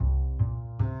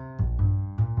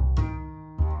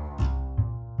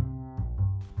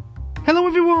Hello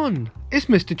everyone, it's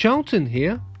Mr. Charlton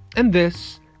here, and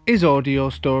this is Audio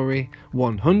Story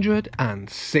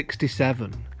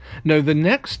 167. Now the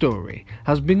next story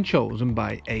has been chosen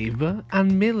by Ava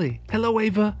and Millie. Hello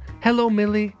Ava, hello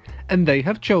Millie, and they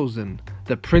have chosen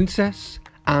The Princess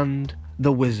and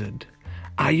the Wizard.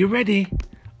 Are you ready?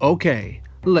 Okay,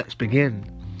 let's begin.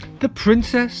 The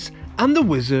Princess and the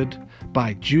Wizard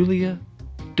by Julia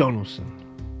Donaldson.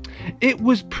 It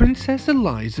was Princess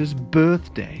Eliza's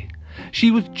birthday.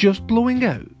 She was just blowing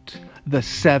out the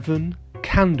 7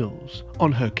 candles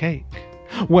on her cake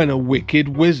when a wicked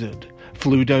wizard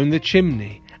flew down the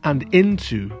chimney and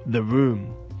into the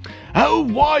room. "Oh,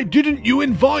 why didn't you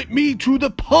invite me to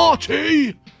the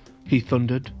party?" he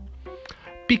thundered.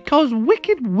 "Because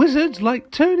wicked wizards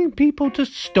like turning people to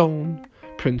stone,"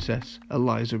 Princess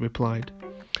Eliza replied.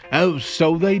 "Oh,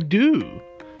 so they do,"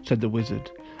 said the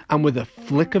wizard, and with a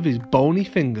flick of his bony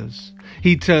fingers,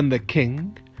 he turned the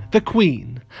king, the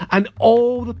queen, and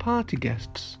all the party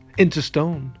guests into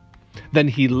stone. Then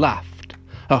he laughed,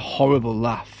 a horrible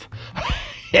laugh,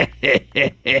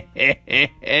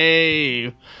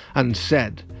 and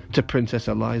said to Princess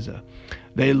Eliza,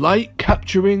 "They like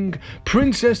capturing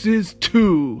princesses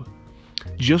too."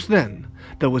 Just then,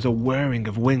 there was a whirring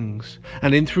of wings,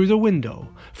 and in through the window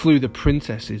flew the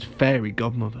princess's fairy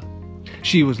godmother.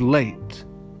 She was late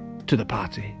to the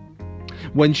party.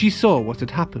 When she saw what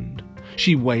had happened,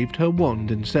 she waved her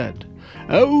wand and said,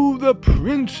 "Oh, the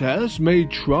princess may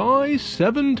try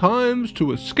 7 times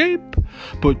to escape,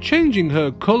 but changing her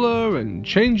colour and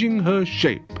changing her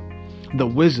shape." The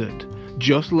wizard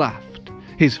just laughed,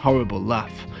 his horrible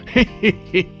laugh,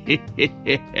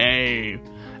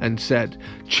 and said,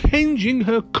 "Changing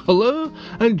her colour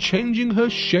and changing her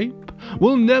shape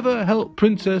will never help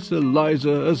Princess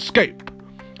Eliza escape."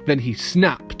 Then he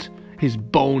snapped his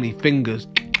bony fingers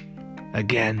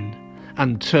again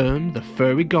and turned the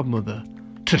fairy godmother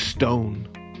to stone.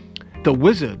 The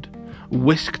wizard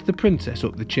whisked the princess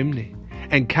up the chimney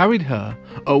and carried her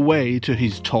away to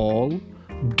his tall,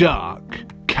 dark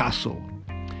castle.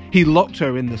 He locked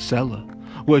her in the cellar,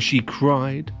 where she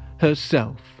cried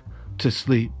herself to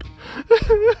sleep.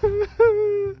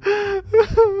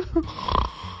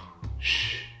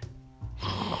 Shh.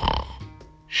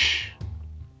 Shh.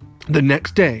 The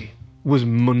next day was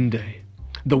Monday.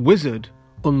 The wizard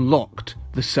unlocked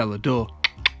the cellar door.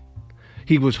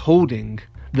 He was holding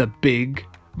the big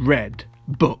red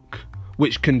book,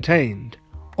 which contained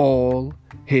all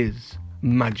his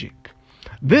magic.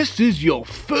 "This is your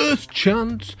first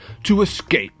chance to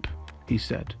escape," he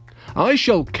said. "I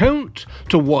shall count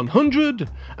to 100,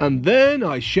 and then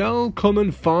I shall come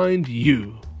and find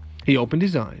you." He opened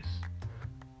his eyes,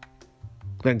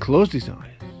 then closed his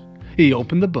eyes. He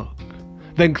opened the book,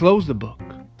 then closed the book.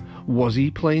 Was he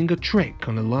playing a trick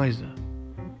on Eliza?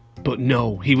 But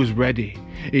no, he was ready.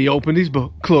 He opened his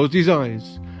book, closed his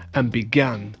eyes, and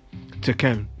began to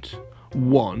count.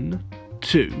 1,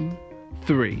 2,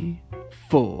 3,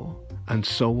 4, and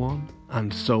so on,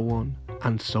 and so on,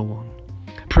 and so on.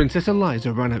 Princess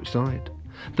Eliza ran outside.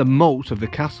 The moat of the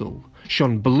castle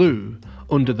shone blue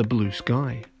under the blue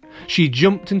sky. She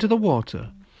jumped into the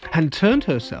water and turned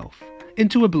herself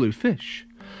into a blue fish.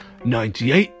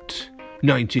 98,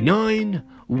 99,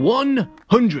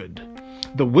 100.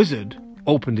 The wizard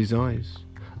opened his eyes,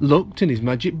 looked in his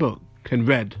magic book, and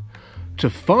read, "To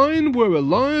find where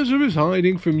Eliza is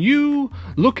hiding from you,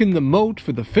 look in the moat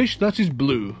for the fish that is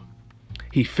blue."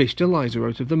 He fished Eliza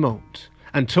out of the moat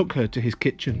and took her to his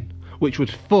kitchen, which was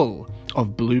full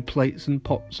of blue plates and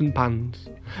pots and pans.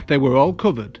 They were all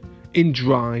covered in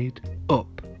dried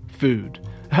up food.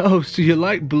 "Oh, so you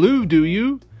like blue, do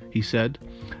you?" he said.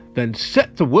 "Then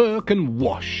set to work and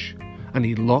wash." And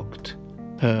he locked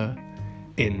her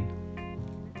in.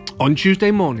 On Tuesday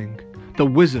morning, the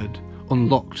wizard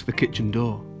unlocked the kitchen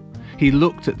door. He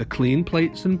looked at the clean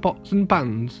plates and pots and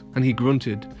pans, and he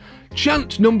grunted.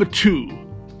 "Chance number 2,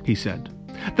 he said.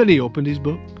 Then he opened his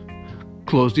book,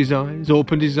 closed his eyes,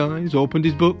 opened his eyes, opened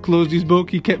his book, closed his book.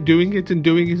 He kept doing it and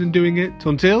doing it and doing it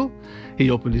until he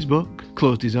opened his book,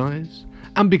 closed his eyes,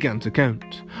 and began to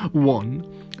count. 1,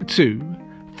 2,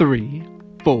 3,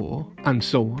 4, and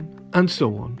so on, and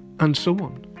so on, and so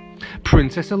on.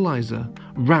 Princess Eliza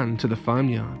ran to the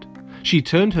farmyard. She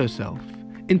turned herself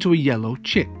into a yellow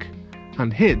chick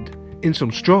and hid in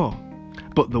some straw.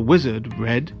 But the wizard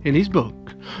read in his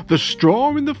book, "The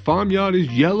straw in the farmyard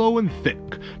is yellow and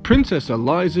thick. Princess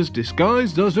Eliza's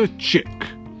disguised as a chick."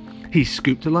 He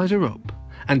scooped Eliza up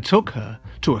and took her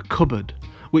to a cupboard,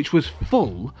 which was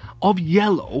full of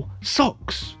yellow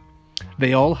socks.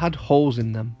 They all had holes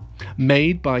in them,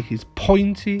 made by his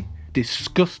pointy,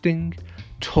 disgusting,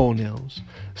 toenails.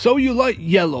 "So you like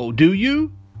yellow, do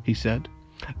you?" he said.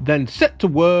 "Then set to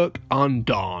work on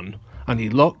dawn." And he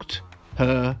locked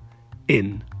her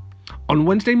in. On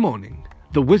Wednesday morning,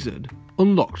 the wizard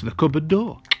unlocked the cupboard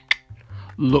door,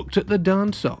 looked at the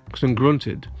darn socks and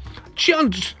grunted.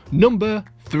 "Chance number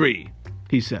 3,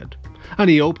 he said. And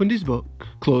he opened his book,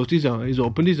 closed his eyes,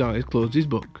 opened his eyes, closed his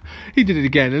book. He did it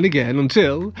again and again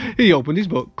until he opened his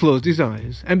book, closed his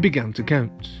eyes, and began to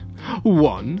count.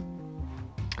 1,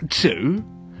 2,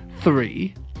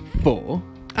 3, 4,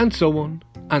 and so on,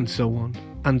 and so on,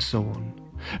 and so on.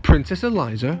 Princess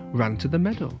Eliza ran to the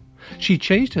meadow. She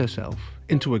changed herself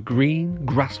into a green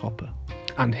grasshopper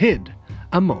and hid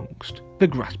amongst the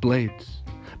grass blades.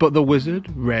 But the wizard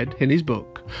read in his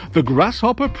book, "The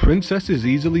grasshopper princess is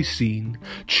easily seen,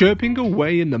 chirping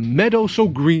away in the meadow so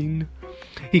green."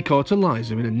 He caught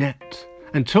Eliza in a net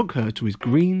and took her to his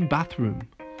green bathroom.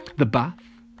 The bath,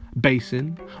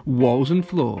 basin, walls and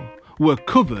floor were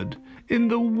covered in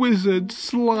the wizard's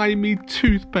slimy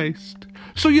toothpaste.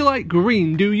 "So you like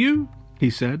green, do you?" he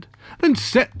said. "Then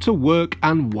set to work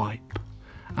and wipe."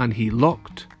 And he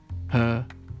locked her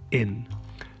in.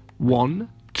 1,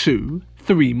 2,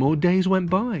 3 more days went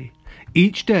by.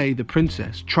 Each day the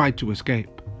princess tried to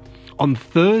escape. On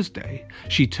Thursday,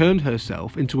 she turned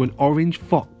herself into an orange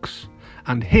fox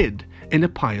and hid in a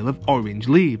pile of orange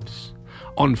leaves.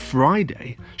 On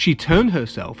Friday, she turned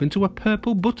herself into a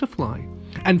purple butterfly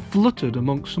and fluttered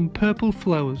amongst some purple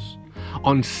flowers.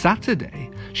 On Saturday,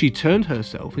 she turned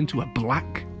herself into a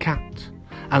black cat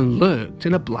and lurked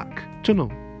in a black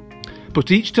tunnel.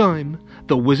 But each time,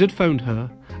 the wizard found her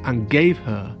and gave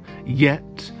her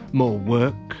yet more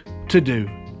work to do.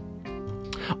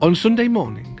 On Sunday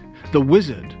morning, the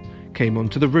wizard came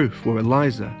onto the roof where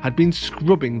Eliza had been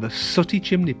scrubbing the sooty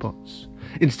chimney pots.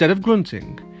 Instead of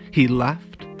grunting, he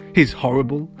laughed his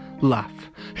horrible laugh.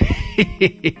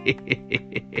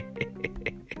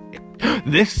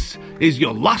 "This is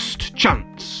your last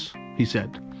chance," he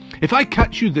said. "If I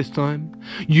catch you this time,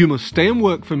 you must stay and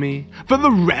work for me for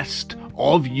the rest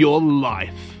of your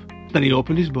life." Then he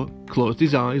opened his book, closed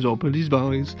his eyes, opened his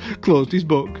eyes, closed his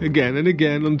book again and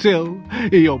again until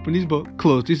he opened his book,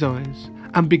 closed his eyes,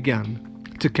 and began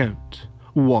to count.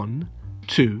 1,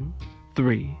 2,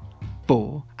 3,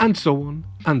 4, and so on,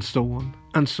 and so on,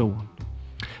 and so on.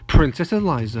 Princess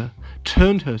Eliza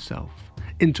turned herself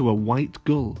into a white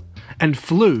gull and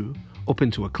flew up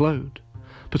into a cloud.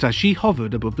 But as she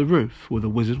hovered above the roof where the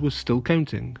wizard was still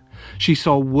counting, she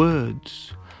saw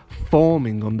words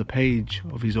forming on the page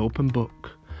of his open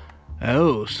book.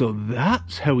 "Oh, so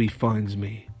that's how he finds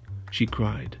me," she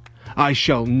cried. "I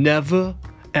shall never,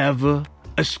 ever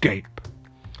escape."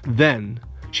 Then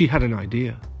she had an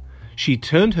idea. She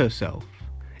turned herself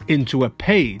into a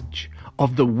page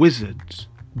of the wizard's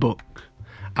book,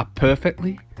 a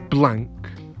perfectly blank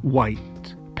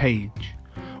white page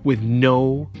with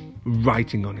no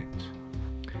writing on it.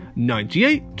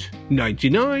 98,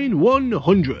 99,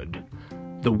 100.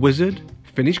 The wizard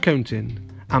finished counting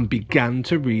and began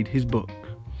to read his book.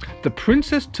 The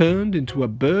princess turned into a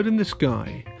bird in the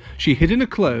sky. She hid in a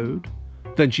cloud.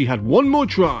 Then she had one more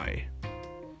try.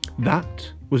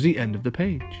 That was the end of the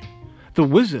page. The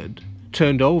wizard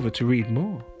turned over to read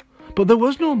more, but there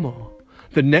was no more.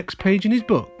 The next page in his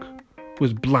book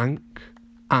was blank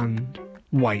and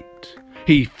white.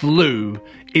 He flew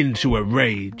into a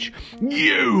rage.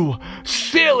 "You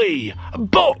silly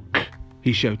book!"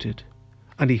 he shouted,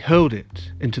 and he hurled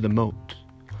it into the moat.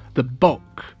 The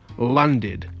book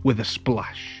landed with a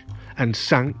splash and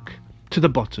sank to the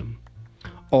bottom.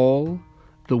 All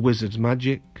the wizard's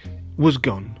magic was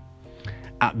gone.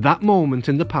 At that moment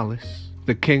in the palace,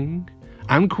 the king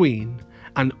and queen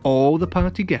and all the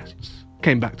party guests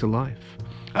came back to life.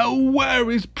 "Oh,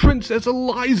 where is Princess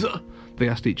Eliza?" they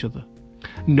asked each other.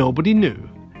 Nobody knew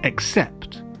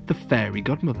except the fairy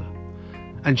godmother,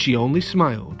 and she only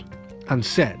smiled and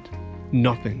said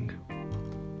nothing.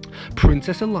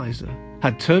 Princess Eliza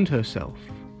had turned herself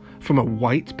from a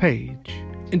white page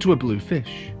into a blue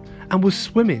fish and was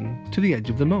swimming to the edge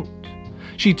of the moat.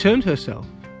 She turned herself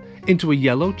into a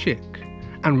yellow chick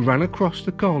and ran across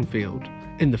the cornfield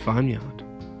in the farmyard.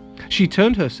 She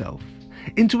turned herself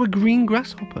into a green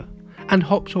grasshopper and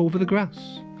hopped over the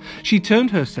grass. She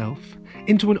turned herself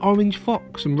into an orange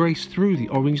fox and raced through the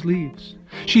orange leaves.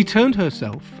 She turned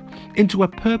herself into a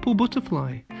purple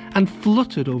butterfly and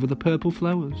fluttered over the purple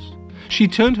flowers. She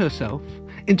turned herself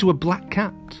into a black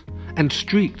cat and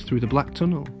streaked through the black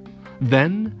tunnel.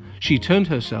 Then she turned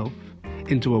herself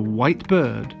into a white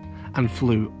bird and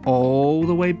flew all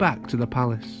the way back to the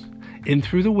palace. In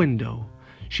through the window,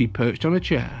 she perched on a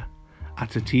chair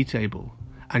at a tea table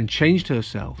and changed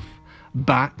herself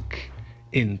back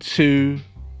into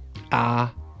a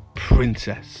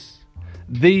princess.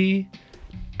 The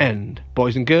end.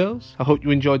 Boys and girls, I hope you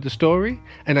enjoyed the story,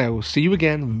 and I will see you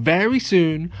again very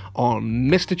soon on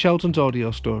Mr. Chelton's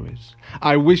Audio Stories.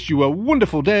 I wish you a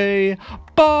wonderful day.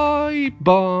 Bye,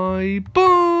 bye,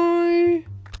 bye.